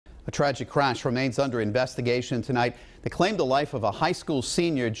A tragic crash remains under investigation tonight that claimed the life of a high school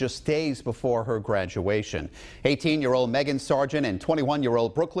senior just days before her graduation. 18-year-old Meghan Sargent and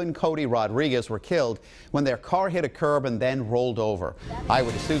 21-year-old Brooklyn Cody Rodriguez were killed when their car hit a curb and then rolled over.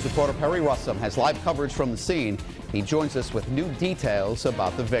 Eyewitness News reporter Perry Russum has live coverage from the scene. He joins us with new details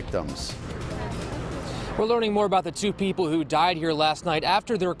about the victims. We're learning more about the two people who died here last night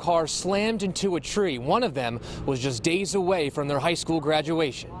after their car slammed into a tree. One of them was just days away from their high school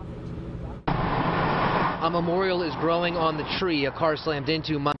graduation. A memorial is growing on the tree a car slammed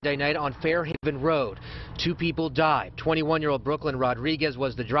into Monday night on Fairhaven Road. Two people died. 21-year-old Brooklyn Rodriguez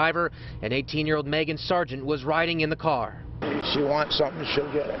was the driver, and 18-year-old Meghan Sargent was riding in the car. She wants something,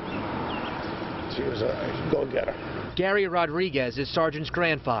 she'll get it. She was a go-getter. Gary Rodriguez is Sargent's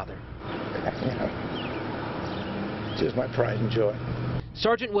grandfather. She's my pride and joy.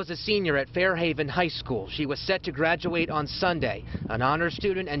 Sargent was a senior at Fairhaven High School. She was set to graduate on Sunday, an honor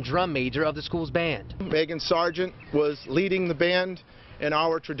student and drum major of the school's band. Meghan Sargent was leading the band in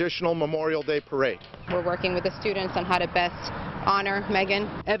our traditional Memorial Day parade. We're working with the students on how to best honor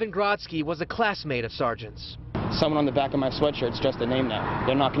Meghan. Evan Grodsky was a classmate of Sargent's. Someone on the back of my sweatshirt's just a name now.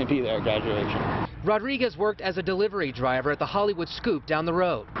 They're not going to be there at graduation. Rodriguez worked as a delivery driver at the Hollywood Scoop down the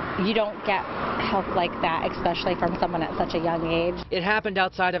road. You don't get help like that, especially from someone at such a young age. It happened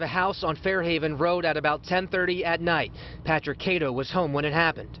outside of a house on Fairhaven Road at about 10:30 at night. Patrick Cato was home when it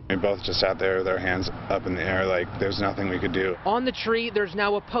happened. We both just sat there with our hands up in the air like there's nothing we could do. On the tree, there's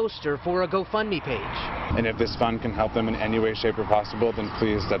now a poster for a GoFundMe page. And if this fund can help them in any way, shape, or possible, then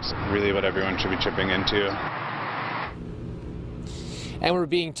please, that's really what everyone should be chipping into. And we're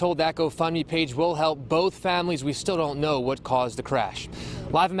being told that GoFundMe page will help both families. We still don't know what caused the crash.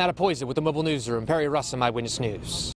 Live in Mattapoisett with the Mobile Newsroom, Perry Russum, Eyewitness News.